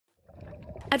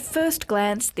At first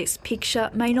glance, this picture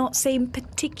may not seem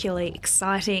particularly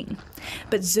exciting,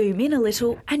 but zoom in a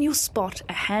little and you'll spot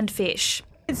a handfish.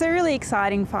 It's a really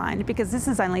exciting find because this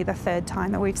is only the third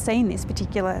time that we've seen this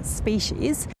particular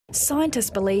species. Scientists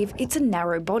believe it's a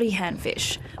narrow-body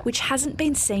handfish, which hasn't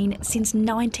been seen since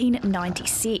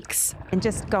 1996. And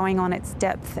just going on its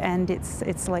depth and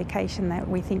its location, that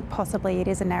we think possibly it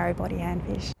is a narrow-body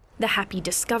handfish. The happy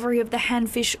discovery of the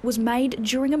handfish was made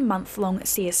during a month-long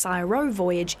CSIRO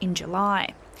voyage in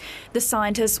July. The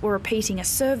scientists were repeating a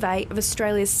survey of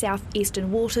Australia's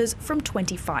southeastern waters from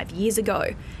 25 years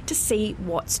ago to see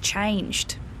what's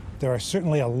changed. There are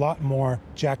certainly a lot more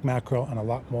jack mackerel and a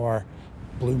lot more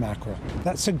blue mackerel.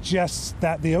 That suggests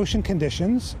that the ocean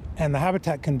conditions and the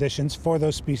habitat conditions for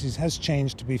those species has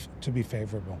changed to be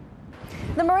favourable.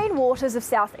 The marine waters of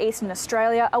southeastern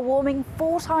Australia are warming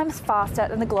 4 times faster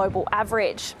than the global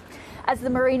average. As the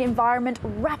marine environment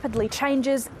rapidly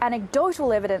changes,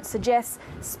 anecdotal evidence suggests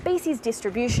species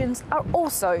distributions are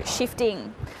also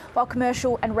shifting, while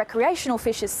commercial and recreational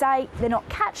fishers say they're not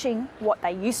catching what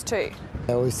they used to.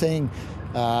 We're seeing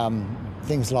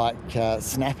things like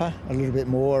snapper a little bit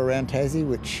more around Tassie,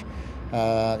 which,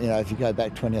 if you go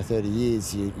back 20 or 30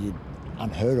 years, you'd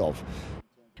unheard of.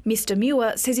 Mr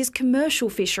Muir says his commercial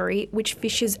fishery, which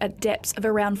fishes at depths of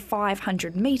around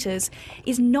 500 metres,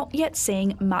 is not yet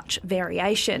seeing much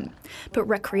variation. But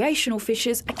recreational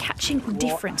fishers are catching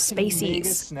different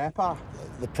species.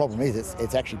 The problem is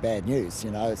it's actually bad news,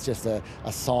 it's just a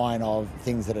sign of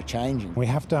things that are changing. We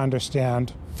have to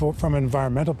understand, from an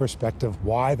environmental perspective,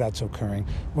 why that's occurring,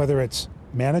 whether it's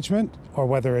management or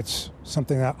whether it's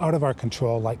something out of our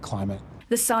control like climate.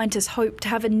 The scientists hope to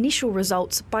have initial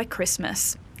results by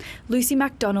Christmas. Lucy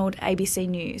MacDonald, ABC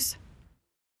News.